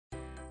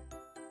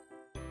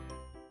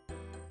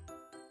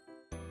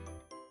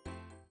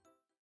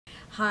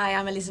Hi,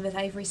 I'm Elizabeth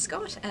Avery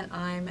Scott and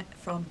I'm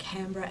from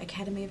Canberra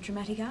Academy of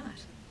Dramatic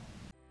Art.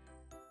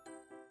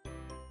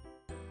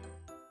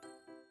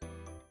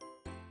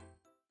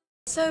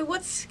 So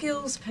what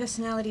skills,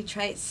 personality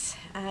traits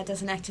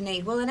does an actor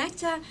need? Well, an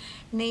actor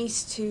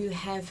needs to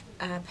have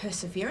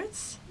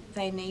perseverance.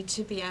 They need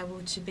to be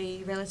able to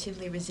be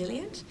relatively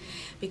resilient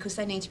because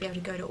they need to be able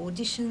to go to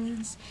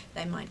auditions.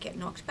 They might get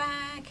knocked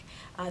back.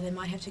 They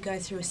might have to go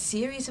through a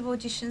series of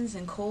auditions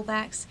and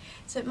callbacks.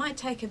 So it might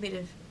take a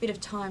bit of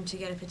time to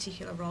get a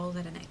particular role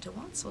that an actor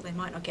wants, or they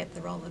might not get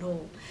the role at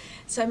all.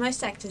 So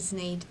most actors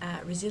need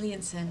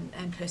resilience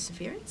and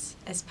perseverance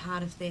as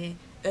part of their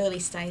early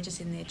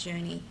stages in their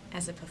journey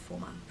as a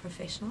performer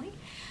professionally.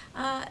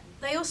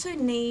 They also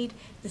need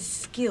the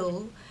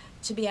skill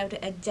to be able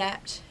to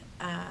adapt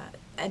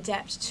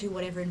to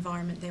whatever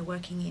environment they're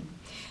working in.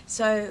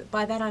 So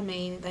by that I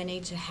mean they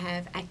need to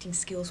have acting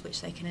skills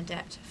which they can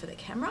adapt for the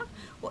camera,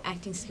 or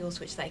acting skills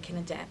which they can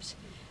adapt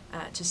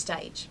to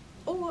stage,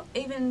 or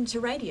even to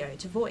radio,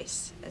 to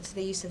voice, to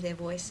the use of their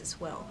voice as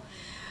well.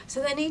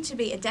 So they need to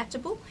be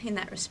adaptable in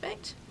that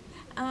respect.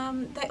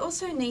 They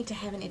also need to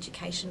have an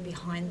education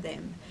behind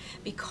them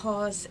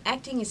because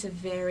acting is a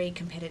very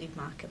competitive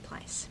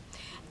marketplace.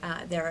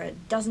 There are a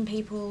dozen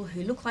people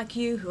who look like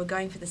you who are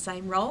going for the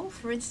same role,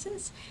 for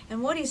instance,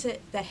 and what is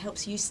it that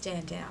helps you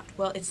stand out?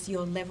 Well, it's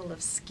your level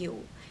of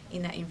skill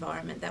in that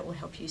environment that will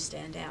help you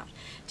stand out.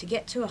 To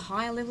get to a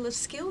higher level of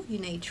skill, you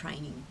need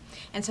training.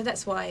 And so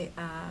that's why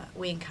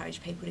we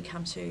encourage people to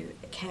come to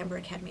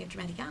Canberra Academy of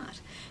Dramatic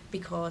Art,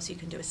 because you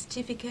can do a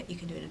certificate, you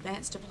can do an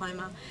advanced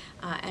diploma,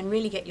 and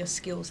really get your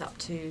skills up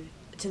to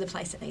the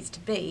place it needs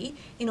to be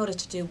in order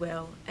to do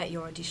well at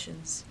your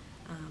auditions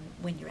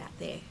when you're out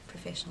there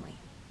professionally.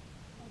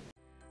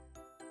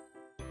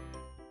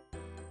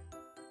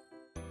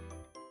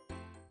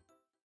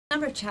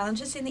 Number of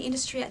challenges in the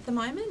industry at the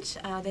moment.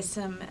 There's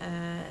some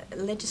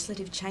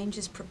legislative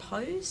changes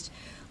proposed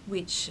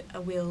which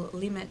will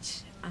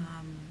limit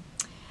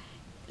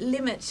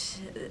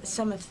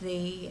some of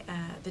the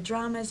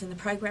dramas and the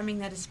programming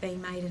that is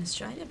being made in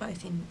Australia,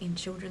 both in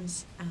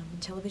children's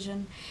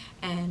television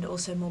and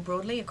also more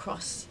broadly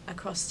across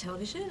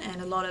television.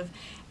 And a lot of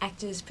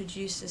actors,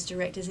 producers,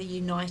 directors are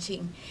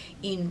uniting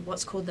in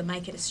what's called the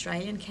Make It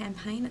Australian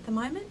campaign at the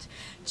moment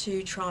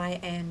to try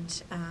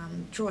and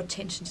draw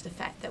attention to the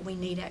fact that we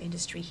need our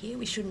industry here.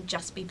 We shouldn't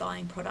just be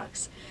buying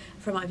products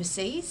from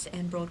overseas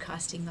and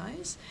broadcasting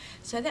those.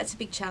 So that's a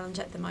big challenge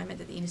at the moment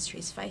that the industry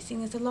is facing.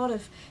 There's a lot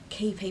of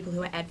key people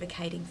who are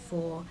advocating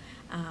for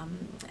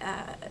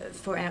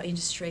our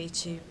industry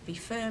to be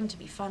firm, to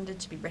be funded,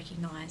 to be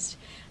recognised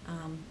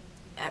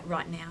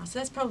right now. So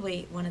that's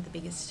probably one of the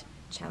biggest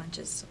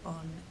challenges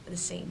on the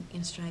scene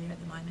in Australia at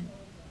the moment.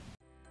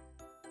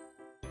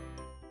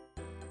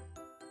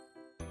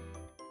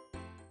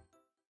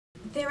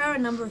 There are a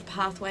number of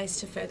pathways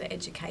to further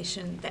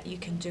education that you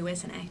can do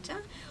as an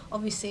actor.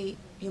 Obviously,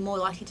 you're more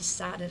likely to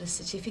start at a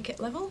certificate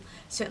level.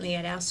 Certainly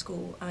at our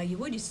school,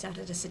 you'd start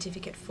at a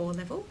certificate 4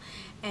 level,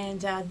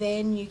 and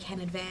then you can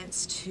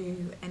advance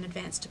to an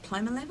advanced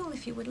diploma level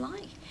if you would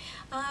like.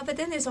 But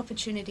then there's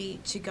opportunity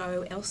to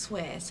go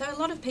elsewhere. So a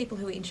lot of people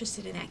who are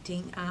interested in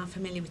acting are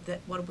familiar with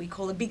what we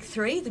call the Big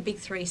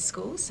Three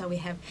schools. So we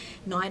have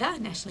NIDA,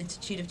 National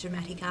Institute of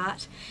Dramatic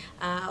Art,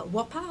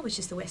 WAPA, which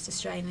is the West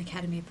Australian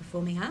Academy of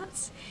Performing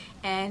Arts,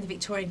 and the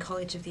Victorian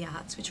College of the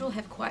Arts, which all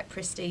have quite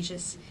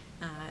prestigious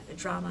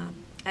drama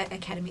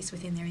academies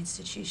within their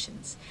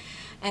institutions.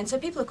 And so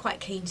people are quite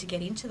keen to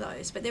get into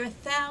those, but there are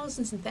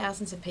thousands and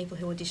thousands of people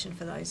who audition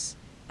for those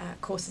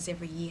courses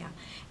every year,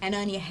 and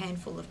only a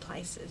handful of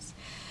places.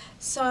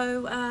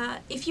 So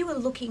if you were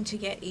looking to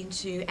get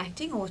into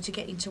acting or to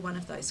get into one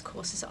of those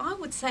courses, I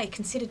would say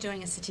consider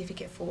doing a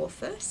certificate 4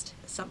 first,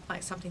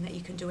 something that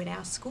you can do at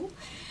our school.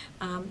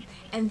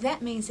 And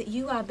that means that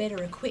you are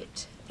better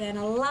equipped than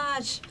a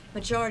large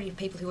majority of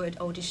people who are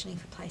auditioning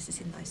for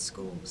places in those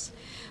schools.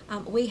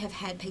 We have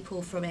had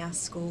people from our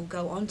school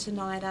go on to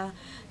NIDA,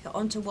 go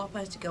on to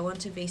WAPA, to go on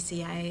to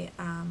VCA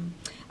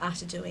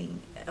after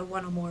doing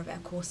one or more of our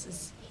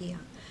courses here.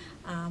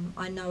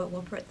 I know at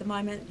WAPA at the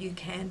moment you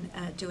can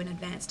do an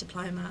advanced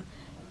diploma,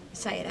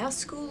 say at our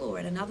school or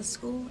at another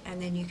school,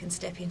 and then you can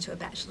step into a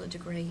bachelor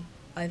degree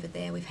over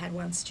there. We've had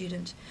one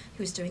student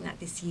who was doing that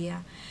this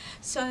year.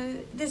 So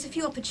there's a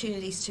few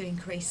opportunities to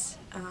increase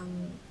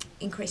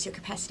your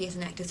capacity as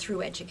an actor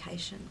through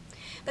education.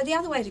 But the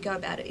other way to go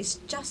about it is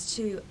just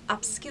to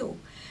upskill.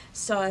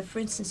 So for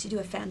instance, you do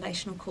a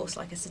foundational course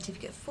like a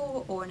certificate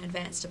 4 or an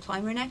advanced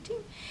diploma in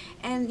acting,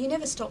 and you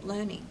never stop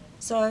learning.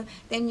 So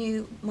then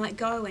you might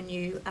go and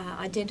you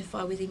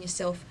identify within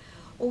yourself,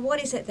 well,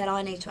 what is it that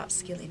I need to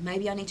upskill in?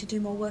 Maybe I need to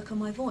do more work on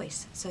my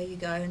voice. So you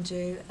go and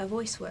do a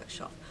voice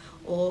workshop.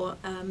 Or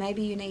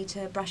maybe you need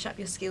to brush up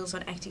your skills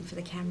on acting for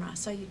the camera.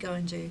 So you go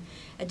and do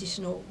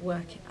additional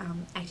work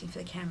acting for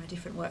the camera,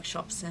 different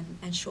workshops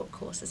and short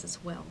courses as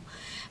well.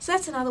 So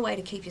that's another way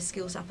to keep your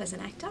skills up as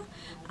an actor,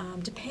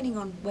 depending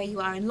on where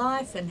you are in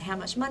life and how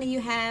much money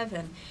you have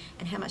and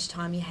how much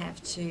time you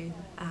have to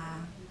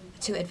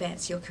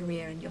advance your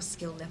career and your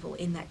skill level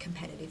in that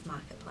competitive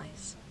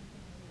marketplace.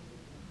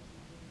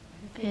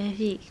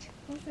 Perfect.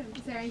 Awesome.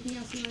 Is there anything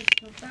else you want to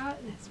talk about?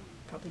 That's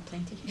probably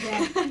plenty.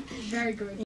 Yeah, very good.